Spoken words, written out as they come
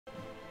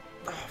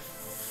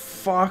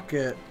fuck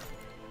it.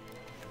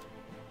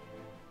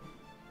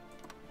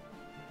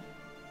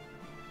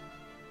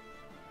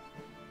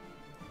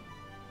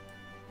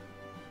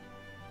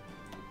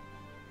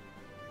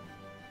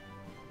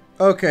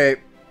 Okay.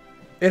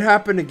 It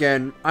happened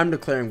again. I'm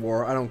declaring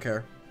war. I don't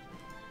care.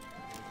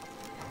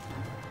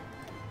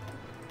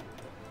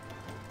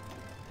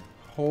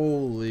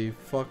 Holy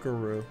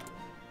fuckaroo.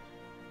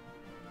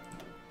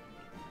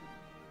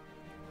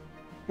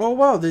 Oh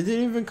wow, they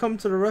didn't even come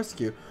to the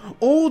rescue.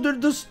 Oh,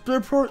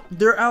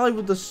 they're allied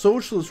with the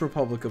Socialist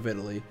Republic of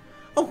Italy.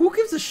 Oh, who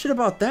gives a shit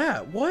about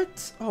that?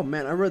 What? Oh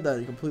man, I read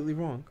that completely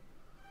wrong.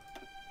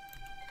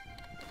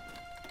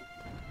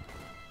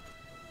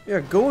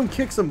 Yeah, go and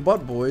kick some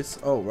butt, boys.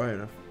 Oh right,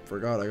 I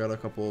forgot I got a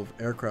couple of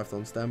aircraft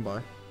on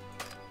standby.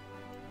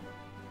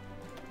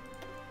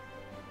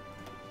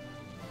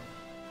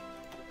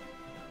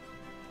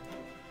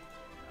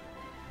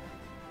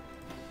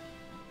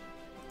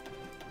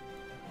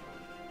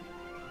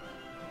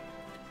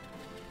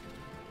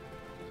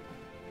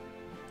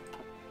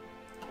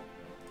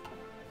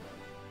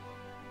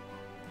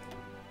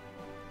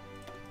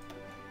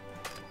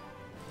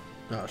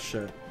 Oh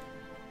shit.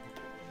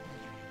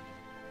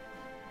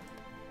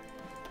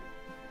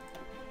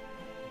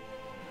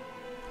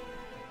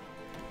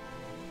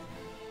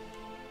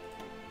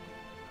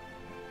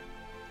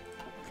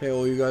 Okay,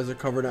 well you guys are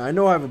covered. I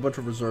know I have a bunch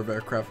of reserve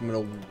aircraft. I'm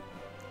gonna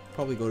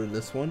probably go to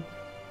this one.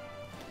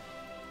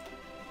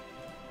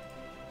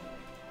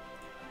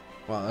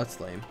 Wow, that's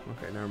lame.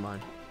 Okay, never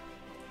mind.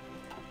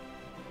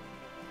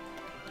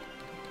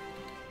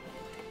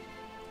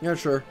 Yeah,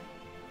 sure.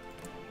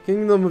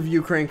 Kingdom of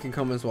Ukraine can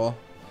come as well.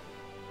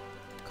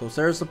 Close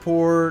air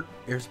support,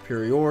 air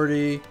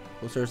superiority,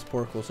 close air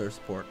support, close air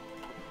support.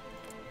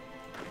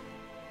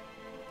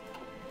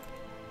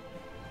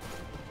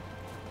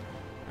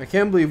 I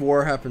can't believe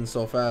war happened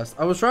so fast.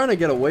 I was trying to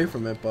get away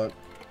from it, but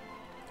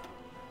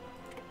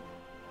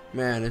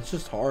man, it's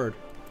just hard.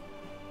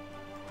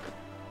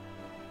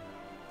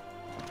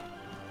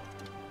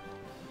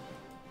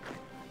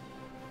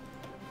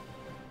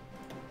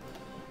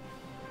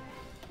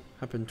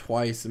 Happened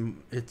twice,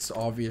 and it's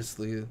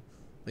obviously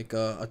like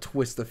a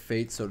twist of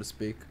fate, so to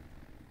speak.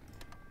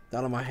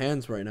 Down on my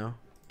hands right now.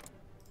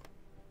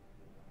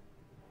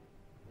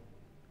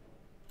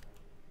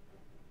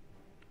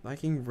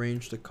 Lacking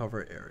range to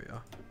cover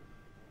area.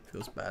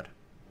 Feels bad.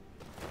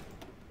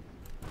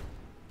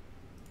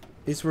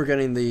 At least we're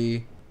getting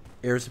the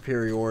air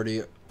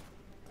superiority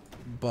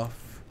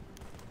buff.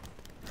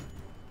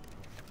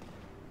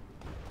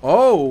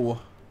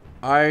 Oh!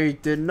 I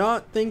did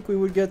not think we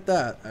would get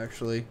that,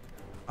 actually.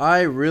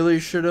 I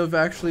really should have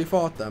actually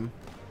fought them.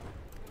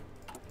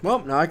 Well,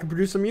 now I can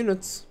produce some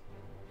units.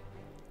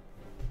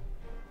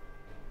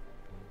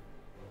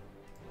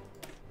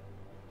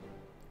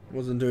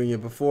 Wasn't doing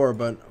it before,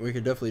 but we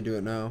could definitely do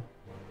it now.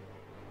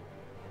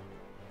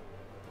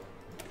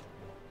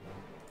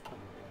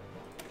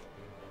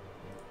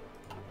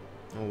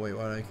 Oh wait,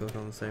 why did I click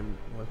on the same?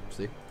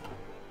 Whoopsie.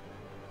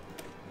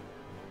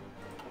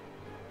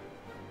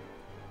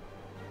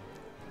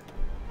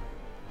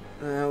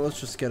 Let's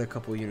just get a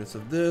couple units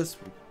of this.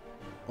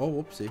 Oh,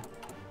 whoopsie.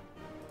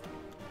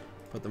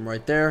 Put them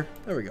right there.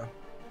 There we go.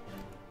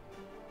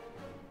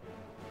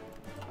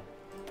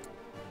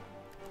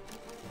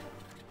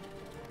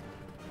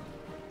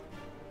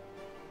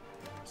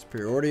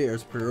 Superiority, air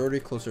superiority,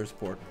 close air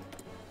support.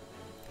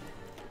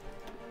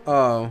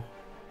 Oh.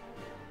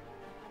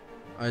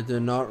 I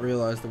did not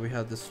realize that we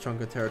had this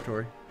chunk of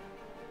territory.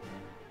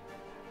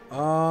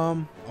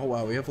 Oh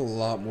wow, we have a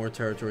lot more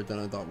territory than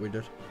I thought we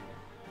did.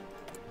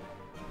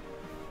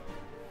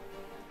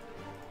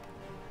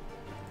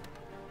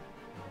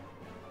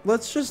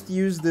 Let's just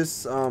use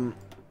this,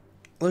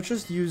 let's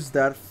just use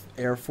that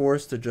Air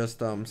Force to just,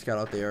 scout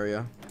out the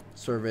area.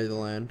 Survey the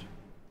land.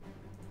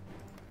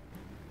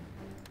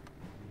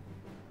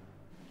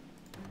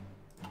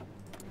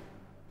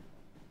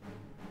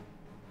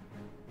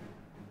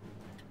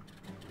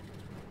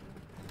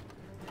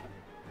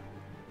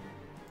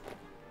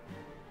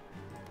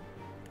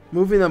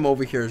 Moving them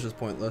over here is just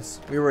pointless.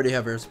 We already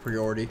have air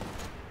superiority.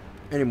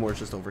 Any more is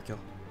just overkill.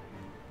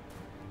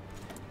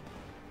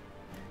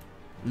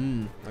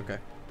 Okay.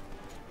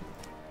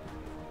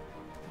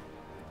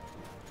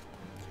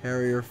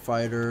 Carrier,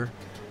 fighter,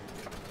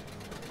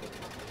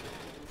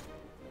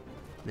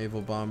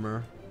 naval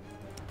bomber.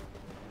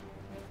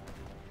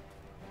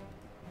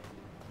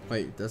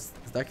 Wait, is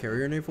that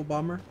carrier naval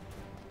bomber?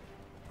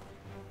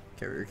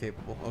 Carrier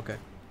capable. Okay.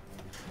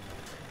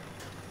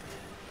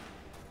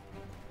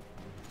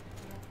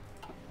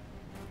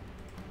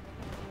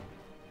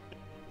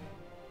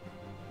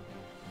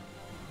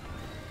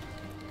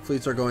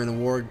 Fleets are going to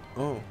war.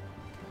 Oh.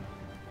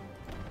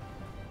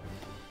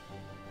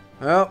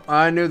 Well,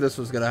 I knew this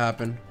was gonna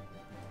happen.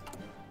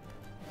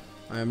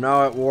 I am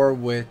now at war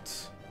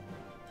with...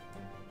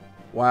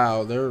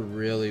 Wow, they're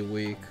really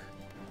weak.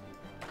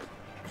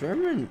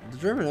 The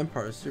German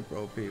Empire is super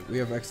OP. We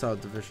have exiled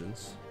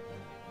divisions.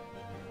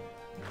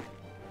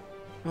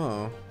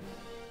 Oh.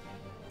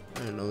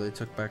 didn't know they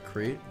took back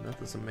Crete. That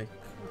doesn't make...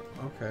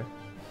 Okay.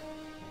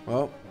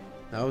 Well,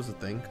 that was a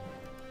thing.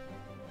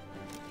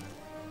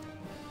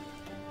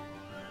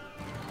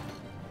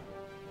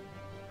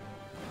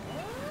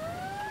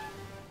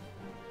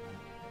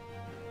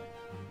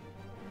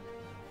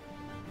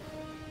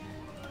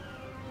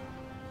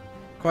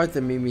 Quite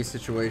the Mimi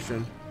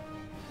situation.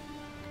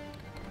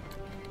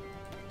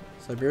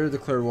 Siberia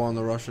declared war on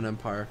the Russian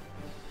Empire.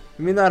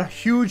 You mean that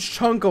huge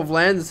chunk of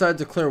land decided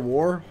to declare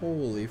war?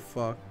 Holy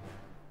fuck.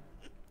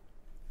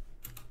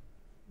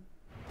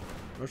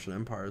 Russian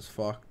Empire is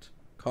fucked.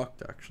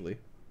 Cocked, actually.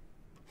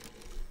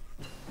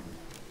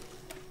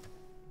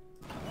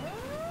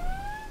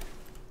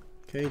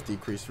 Okay,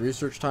 decreased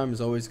research time is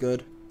always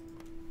good.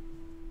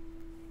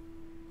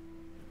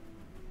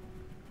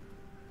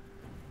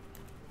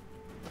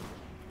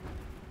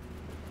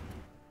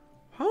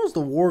 How is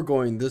the war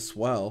going this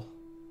well?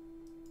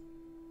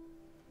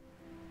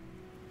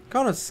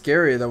 Kind of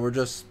scary that we're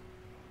just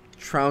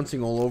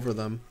trouncing all over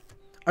them.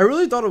 I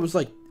really thought it was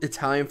like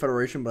Italian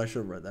Federation, but I should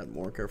have read that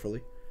more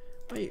carefully.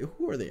 Wait,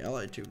 who are they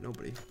allied to?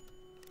 Nobody.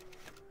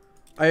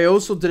 I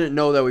also didn't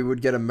know that we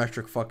would get a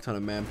metric fuck ton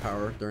of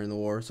manpower during the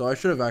war, so I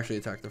should have actually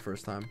attacked the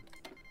first time.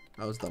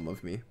 That was dumb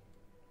of me.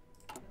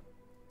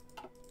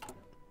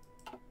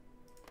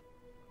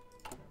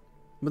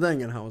 But then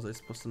again, how was I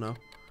supposed to know?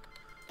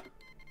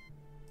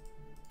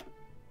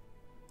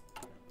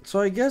 So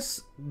I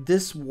guess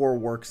this war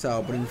works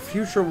out, but in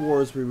future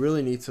wars we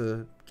really need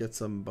to get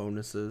some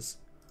bonuses.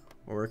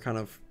 Or we're kind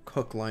of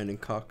cook, line, and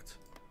cucked.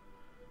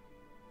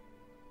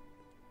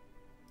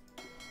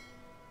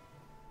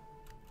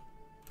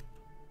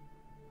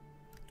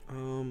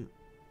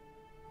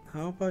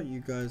 How about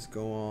you guys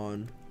go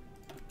on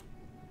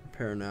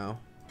repair now?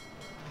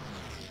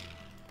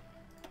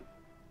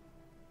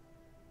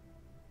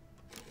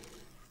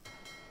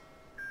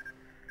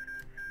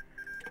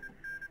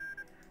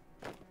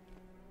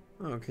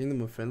 Oh, Kingdom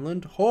of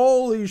Finland?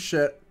 Holy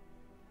shit!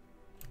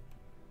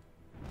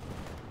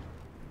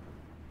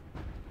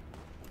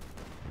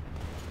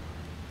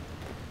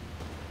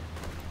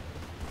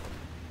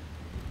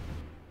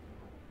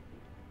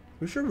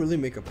 We should really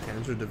make a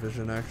Panzer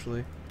division,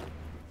 actually.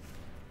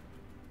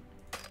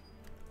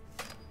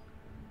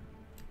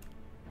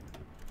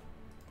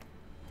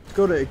 Let's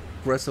go to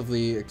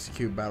aggressively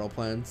execute battle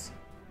plans.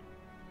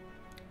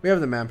 We have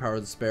the manpower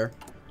to spare.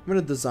 I'm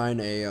gonna design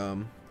a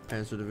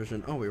Panzer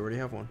division. Oh, we already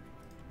have one.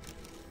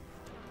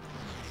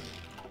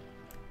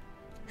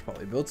 Should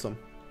probably build some.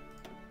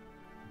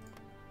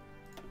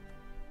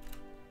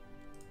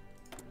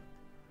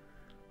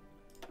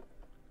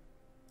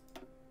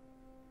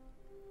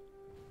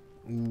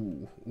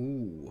 Ooh,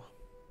 ooh.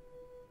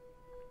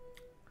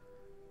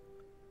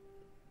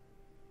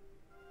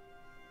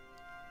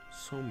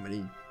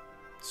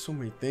 So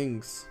many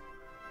things.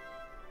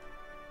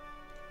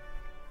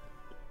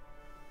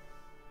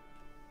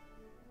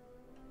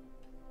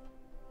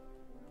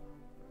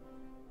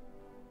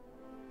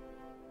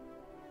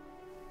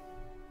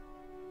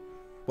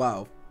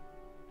 Wow.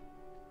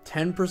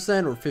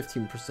 10% or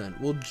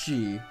 15%? Well,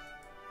 gee.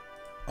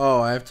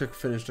 Oh, I have to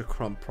finish the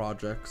Crump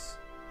projects.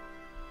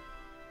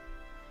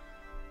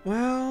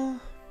 Well,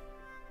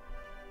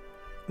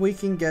 we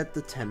can get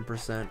the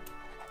 10%.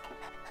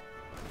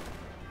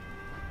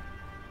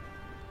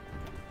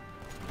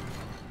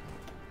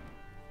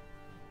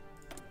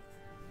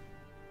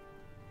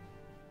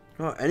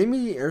 Oh,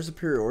 enemy air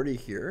superiority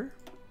here?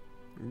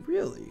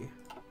 Really?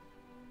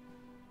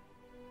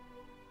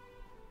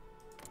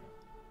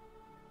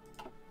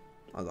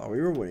 I thought we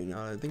were winning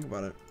now that I think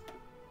about it.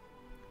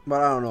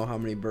 But I don't know how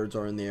many birds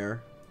are in the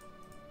air.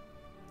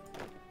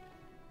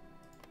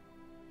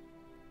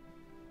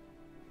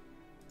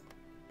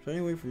 Is there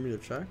any way for me to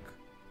check?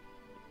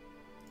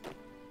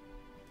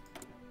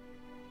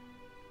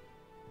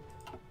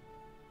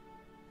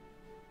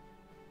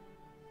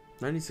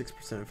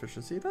 %96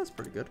 efficiency, that's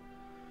pretty good.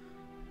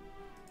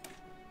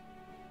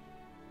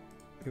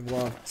 We have a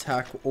lot of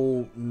attack.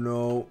 Oh,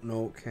 no,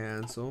 no,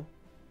 cancel.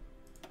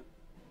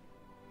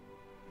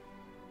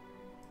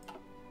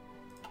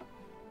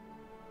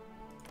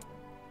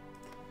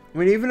 I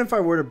mean, even if I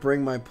were to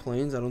bring my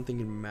planes, I don't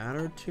think it'd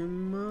matter too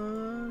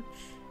much.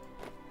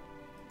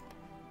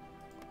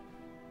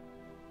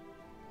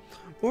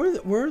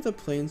 Where are the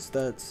planes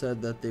that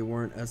said that they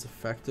weren't as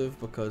effective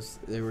because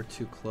they were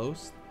too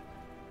close?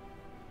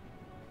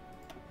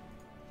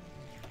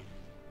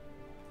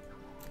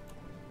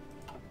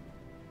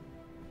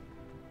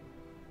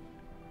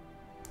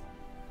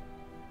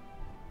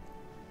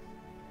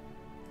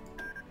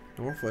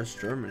 Northwest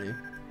Germany.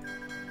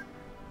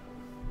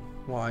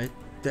 Why,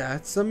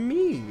 that's a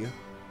me.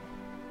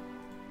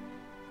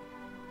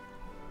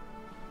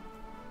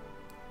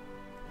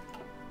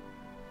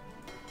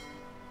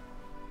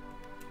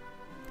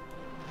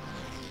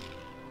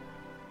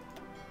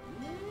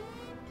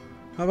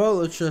 How about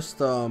let's just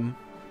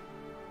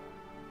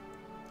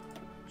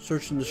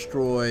search and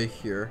destroy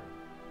here.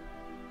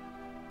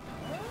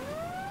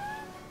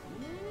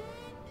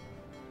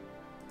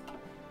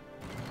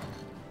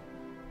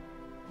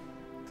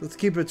 Let's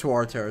keep it to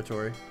our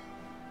territory.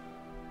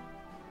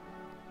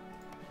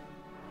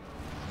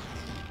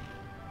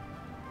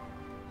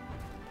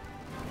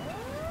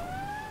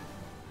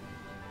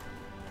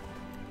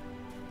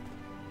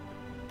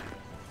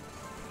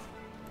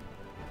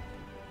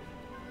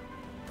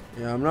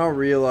 Yeah, I'm not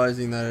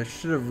realizing that I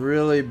should have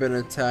really been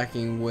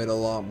attacking with a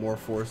lot more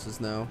forces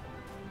now.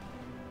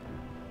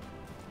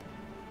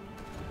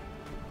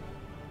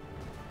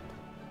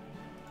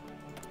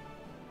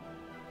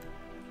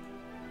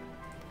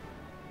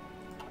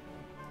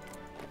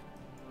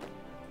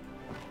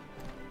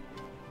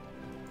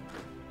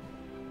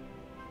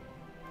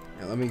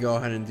 Yeah, let me go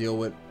ahead and deal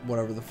with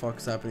whatever the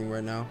fuck's happening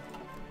right now.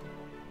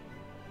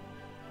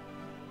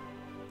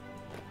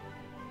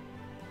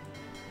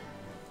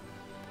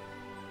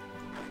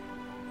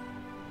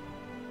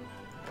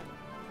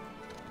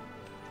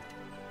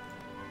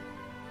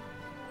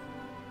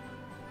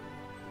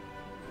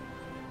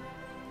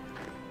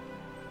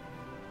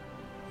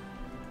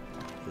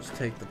 Just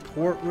take the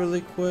port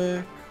really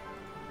quick.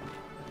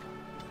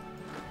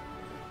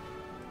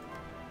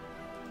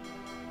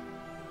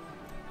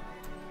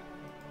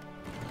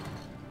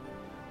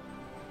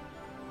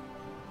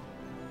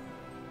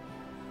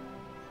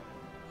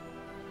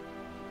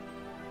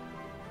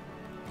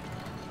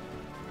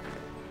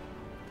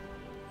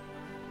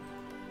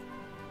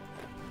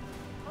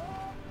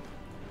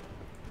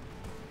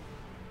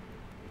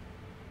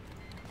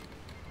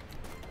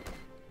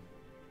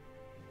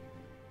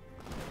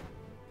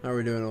 How are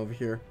we doing over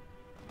here?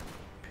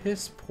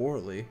 Piss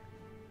poorly.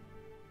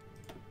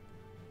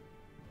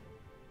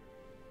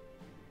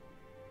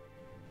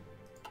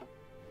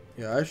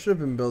 Yeah, I should have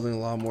been building a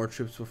lot more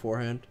troops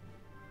beforehand.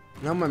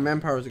 Now my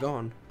manpower is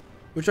gone,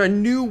 which I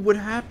knew would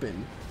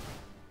happen.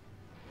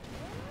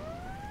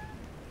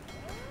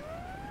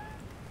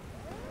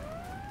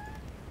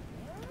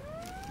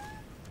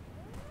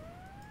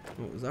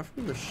 Oh, is that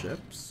from the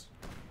ships?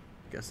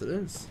 Guess it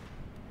is.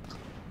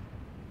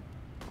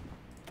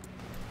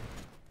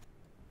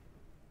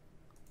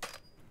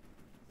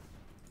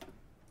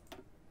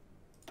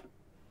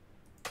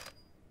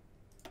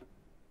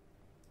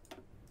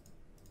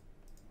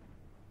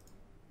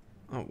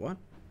 Oh, what?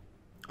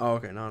 Oh,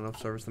 okay, not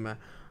enough service to map.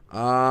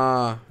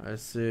 Ah, I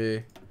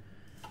see.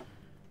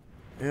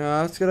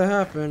 Yeah, that's gonna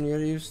happen. You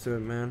get used to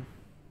it, man.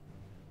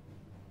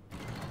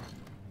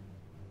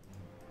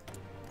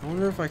 I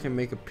wonder if I can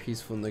make a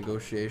peaceful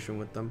negotiation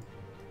with them.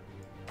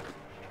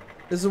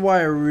 This is why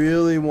I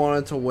really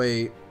wanted to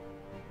wait.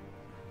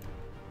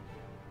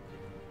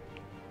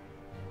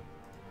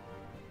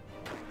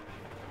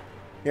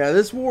 Yeah,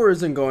 this war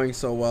isn't going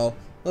so well.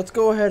 Let's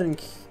go ahead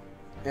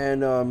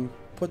and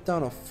put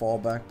down a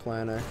fallback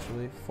plan,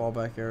 actually.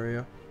 Fallback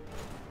area.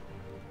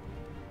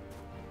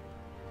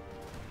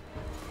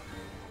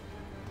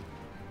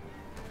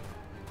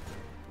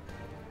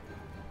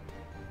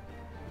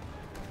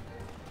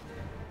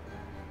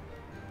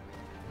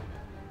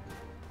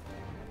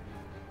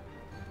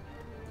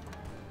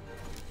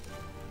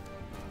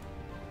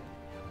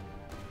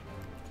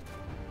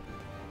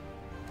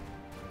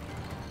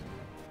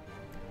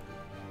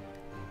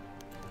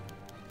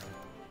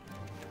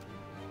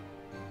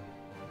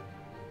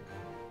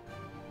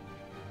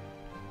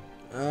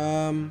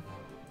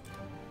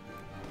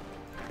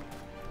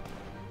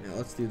 Yeah,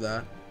 let's do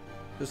that.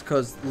 Just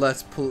cause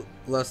less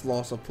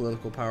loss of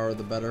political power,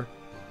 the better.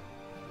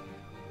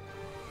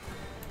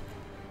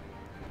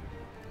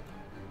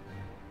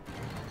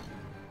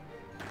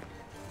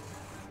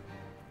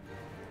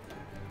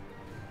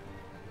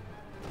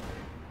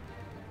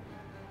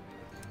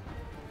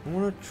 I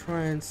want to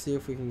try and see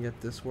if we can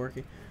get this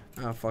working.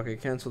 Ah, fuck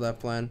it. Cancel that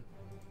plan.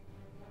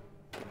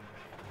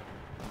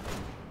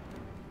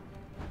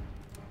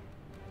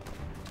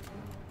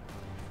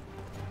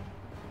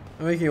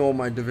 I'm making all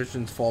my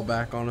divisions fall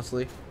back,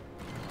 honestly.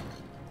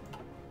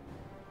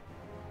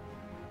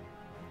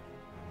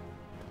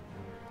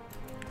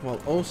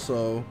 Well,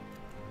 also...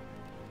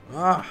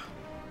 Ah!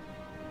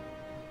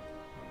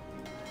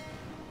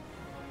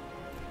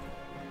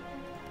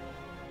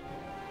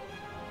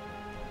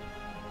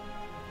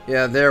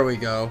 Yeah, there we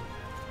go.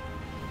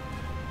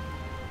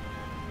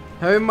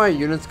 Having my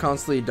units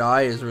constantly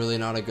die is really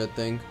not a good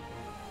thing.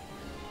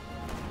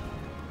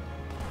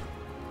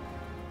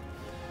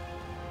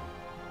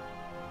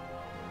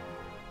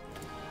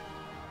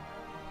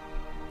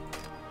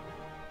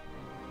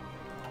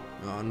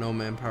 Oh, no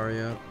manpower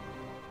yet.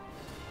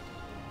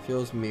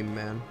 Feels meme,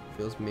 man.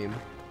 Feels meme.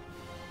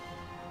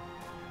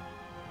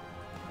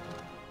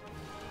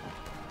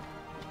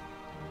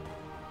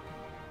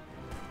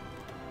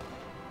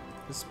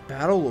 This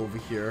battle over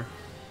here.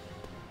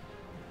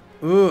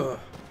 Ugh.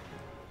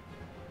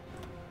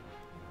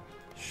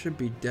 Should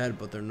be dead,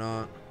 but they're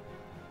not.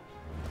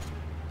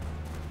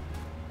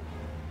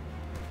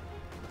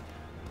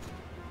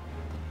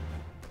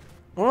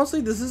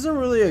 Honestly, this isn't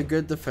really a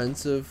good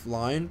defensive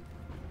line.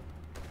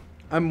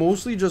 I'm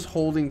mostly just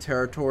holding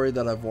territory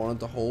that I've wanted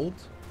to hold.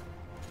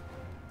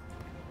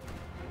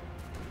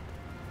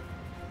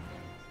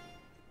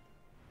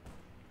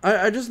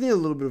 I just need a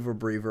little bit of a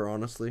breather,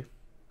 honestly.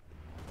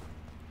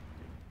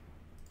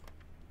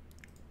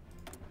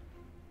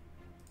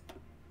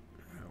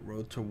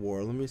 Road to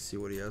War. Let me see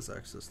what he has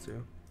access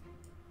to.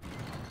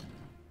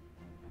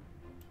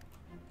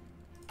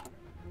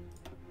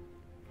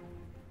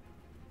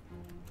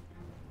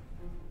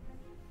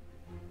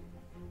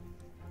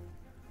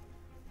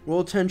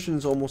 World tension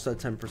is almost at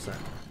 10%.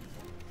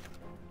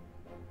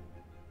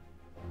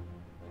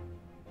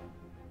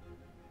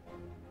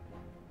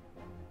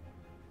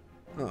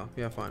 Oh,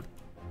 yeah, fine.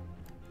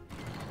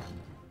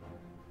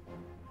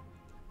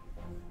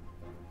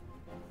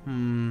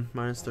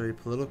 Minus 30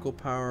 political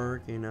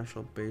power, gain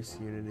national base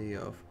unity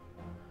of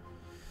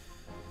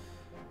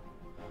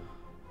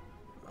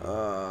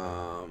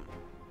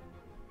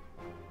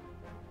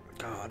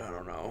God, I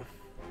don't know.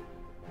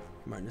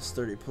 Minus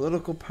 30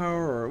 political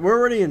power, or we're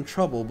already in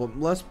trouble, but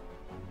less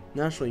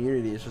national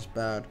unity is just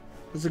bad.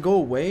 Does it go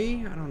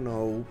away? I don't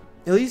know.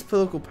 At least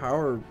political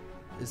power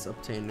is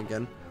obtained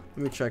again.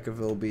 Let me check if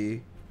it'll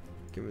be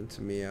given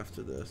to me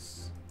after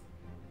this.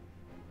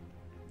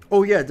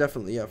 Oh yeah,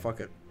 definitely. Yeah, fuck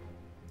it.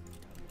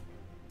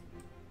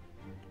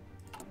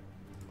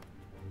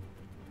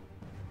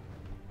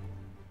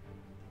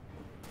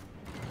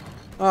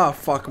 Ah,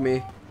 fuck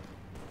me.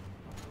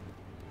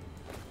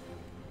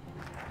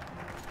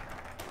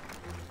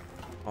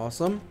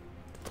 Awesome.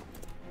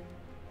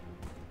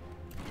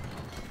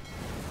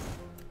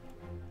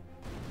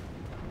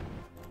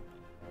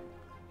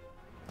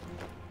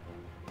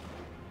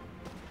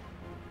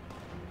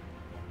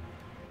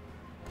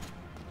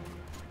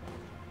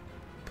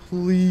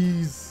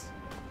 Please.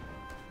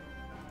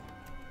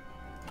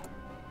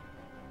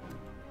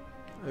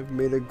 I've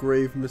made a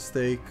grave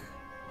mistake.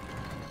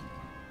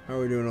 How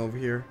are we doing over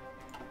here?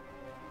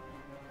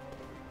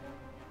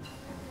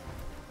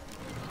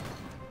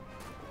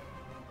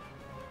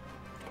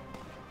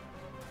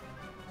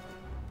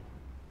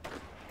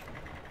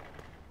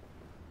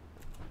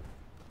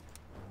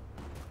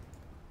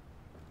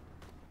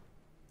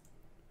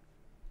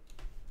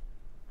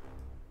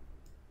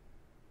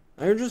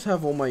 I can just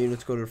have all my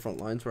units go to the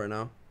front lines right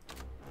now.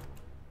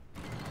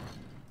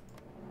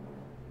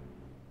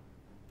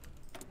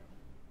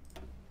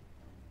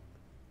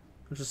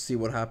 Let's just see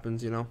what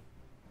happens, you know?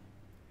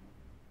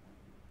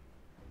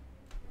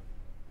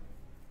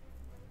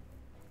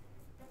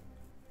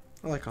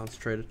 I like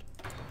concentrated.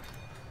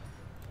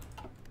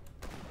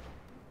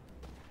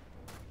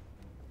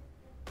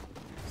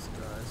 These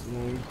guys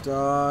won't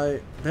die.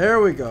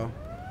 There we go.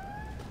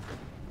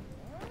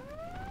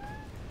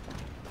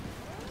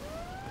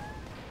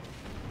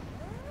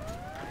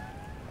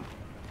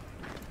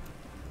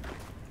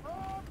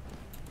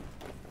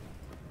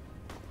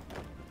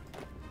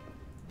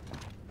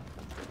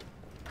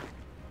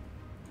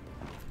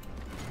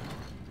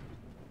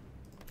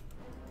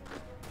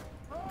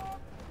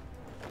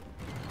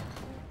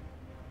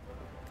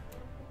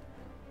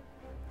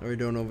 How are we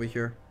doing over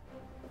here?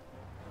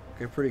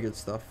 Okay, pretty good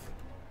stuff.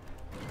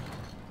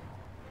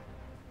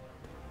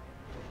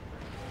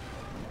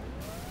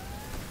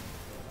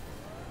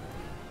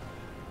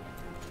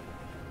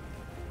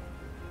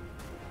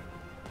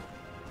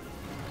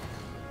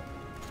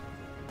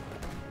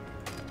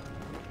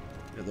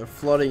 Yeah, they're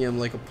flooding him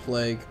like a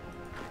plague.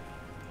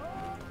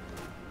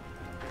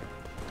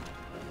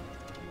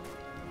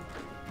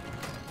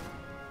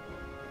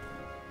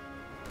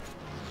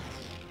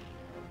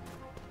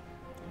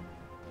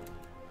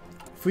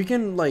 If we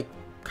can, like,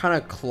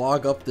 kind of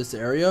clog up this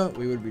area,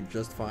 we would be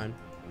just fine.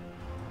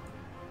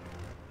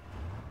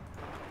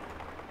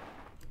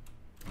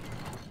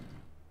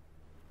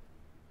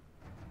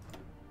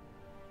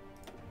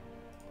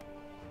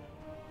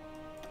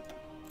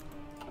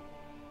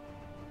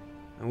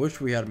 I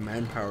wish we had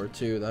manpower,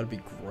 too. That'd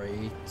be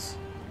great.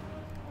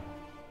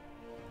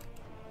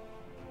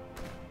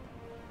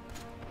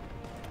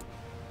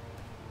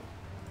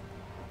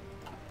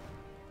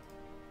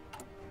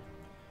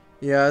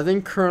 Yeah, I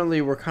think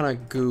currently we're kind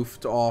of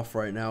goofed off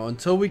right now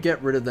until we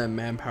get rid of that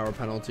manpower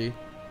penalty.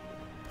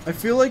 I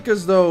feel like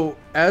as though,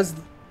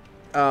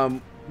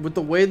 with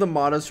the way the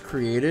mod is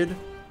created,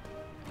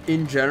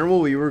 in general,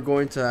 we were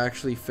going to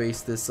actually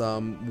face this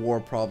war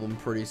problem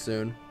pretty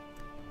soon.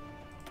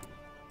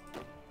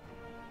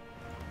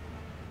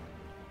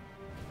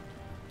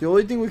 The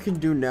only thing we can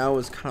do now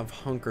is kind of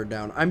hunker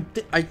down.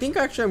 I think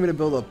actually I'm going to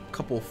build a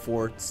couple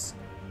forts.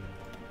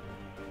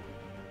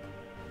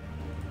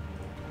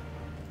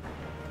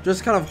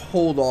 Just kind of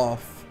hold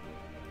off.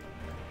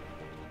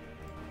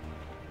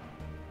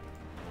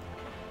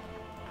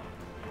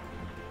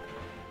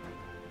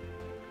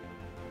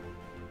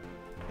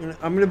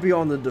 I'm going to be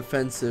on the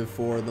defensive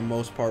for the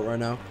most part right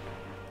now.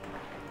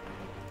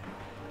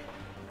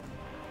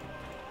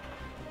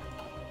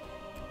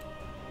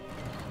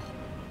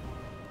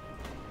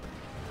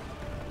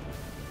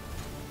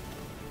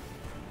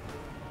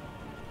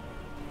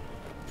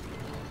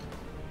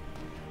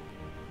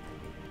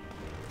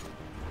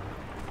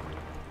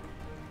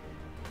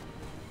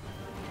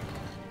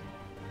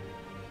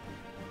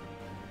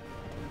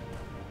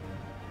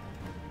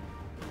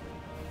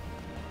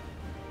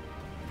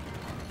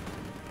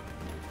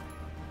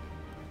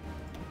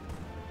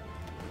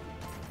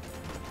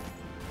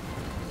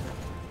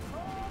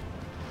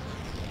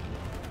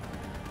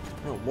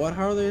 Oh, what?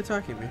 How are they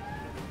attacking me?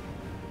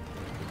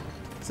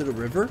 Is it a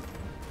river?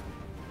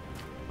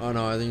 Oh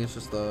no, I think it's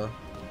just some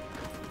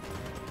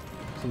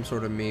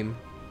sort of meme.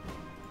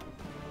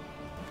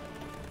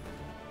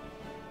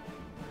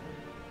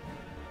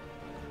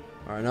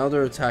 Alright, now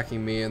they're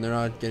attacking me and they're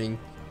not getting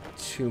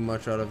too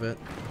much out of it.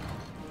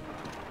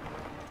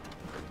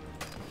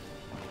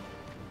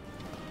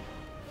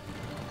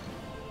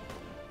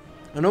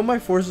 I know my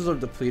forces are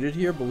depleted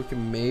here, but we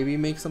can maybe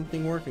make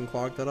something work and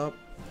clog that up.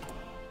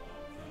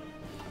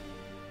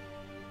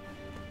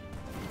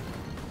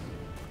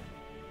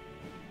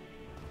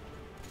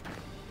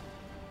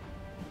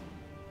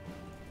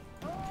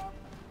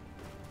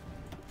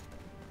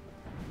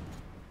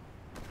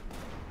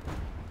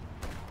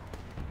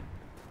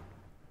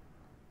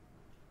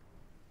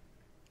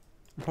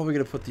 I'm probably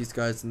gonna put these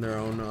guys in their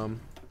own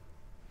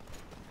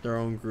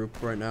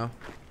group right now.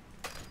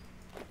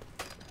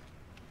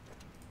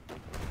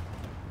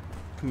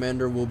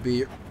 Commander will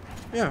be,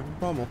 yeah,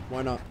 Rommel.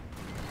 Why not?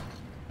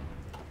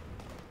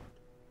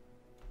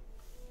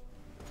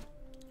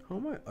 How are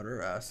my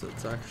other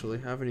assets? Actually,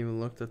 haven't even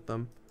looked at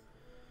them.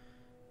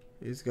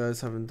 These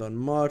guys haven't done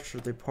much. Are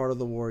they part of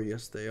the war?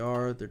 Yes, they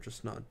are. They're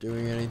just not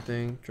doing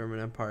anything. German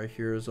Empire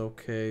here is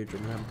okay.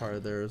 German Empire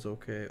there is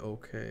okay.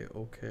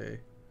 Okay.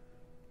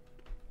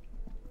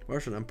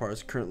 Russian Empire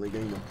is currently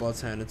getting the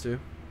butts handed to.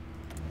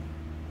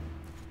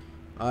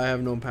 I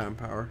have no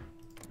manpower.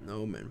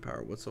 No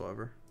manpower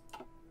whatsoever.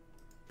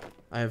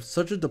 I have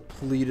such a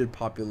depleted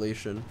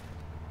population.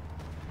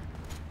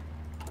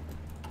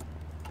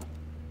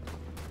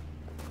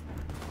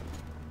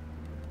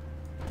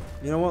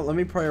 You know what? Let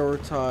me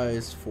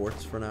prioritize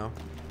forts for now.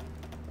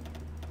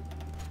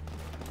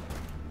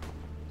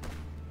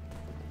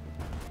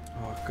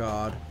 Oh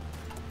god.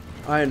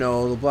 I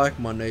know, the Black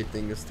Monday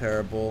thing is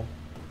terrible.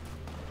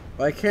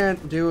 But I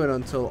can't do it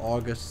until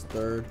August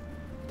 3rd.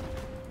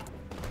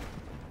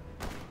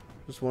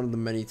 Just one of the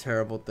many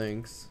terrible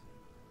things.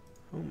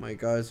 Oh, my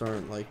guys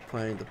aren't like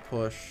planning to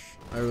push.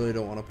 I really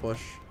don't want to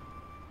push.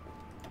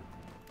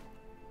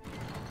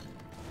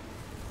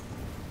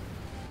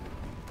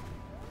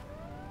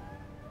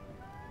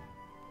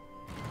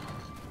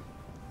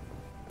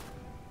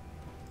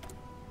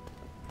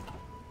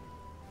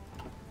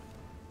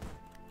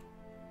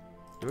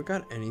 Do I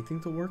got anything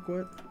to work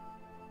with?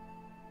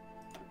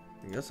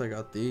 I guess I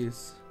got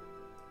these.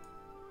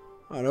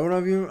 I don't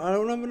have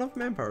enough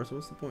manpower, so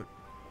what's the point?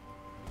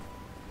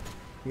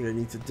 I'm gonna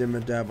need to dim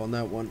and dab on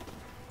that one.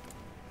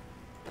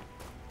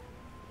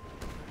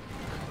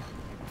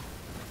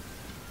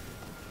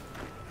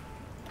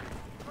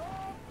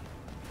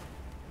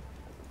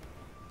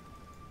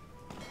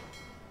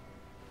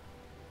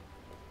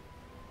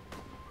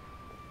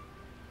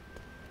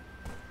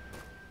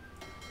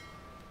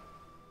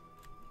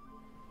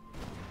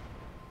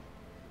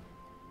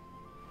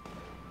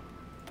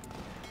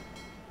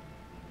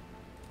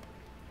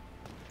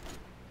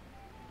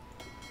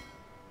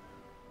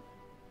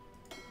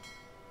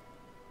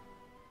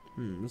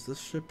 Is this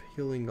ship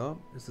healing up?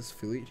 Is this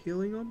fleet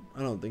healing up?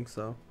 I don't think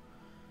so.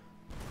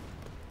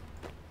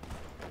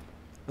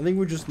 I think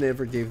we just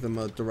never gave them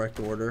a direct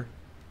order.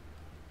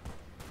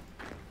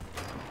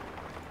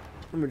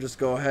 Let me just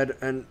go ahead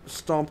and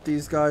stomp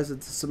these guys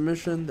into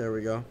submission. There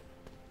we go.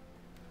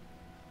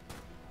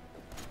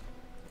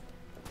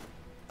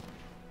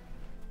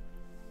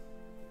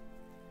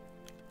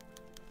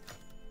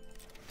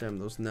 Damn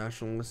those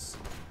nationalists.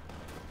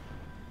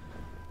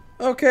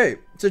 Okay,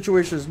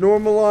 situation is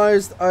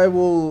normalized. I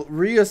will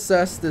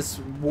reassess this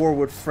war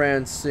with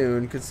France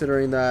soon,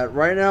 considering that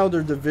right now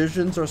their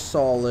divisions are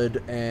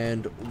solid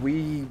and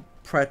we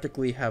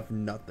practically have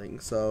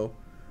nothing. So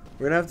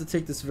we're gonna have to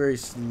take this very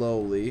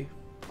slowly.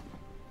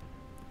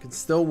 We can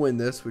still win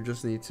this. We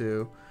just need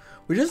to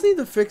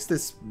fix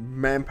this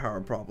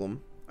manpower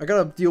problem. I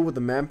gotta deal with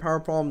the manpower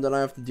problem, then I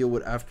have to deal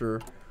with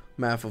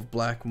aftermath of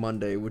Black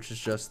Monday, which is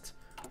just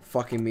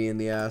fucking me in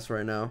the ass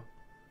right now.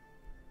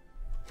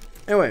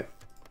 Anyway,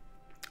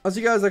 I'll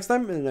see you guys next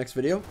time in the next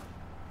video.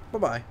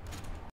 Bye-bye.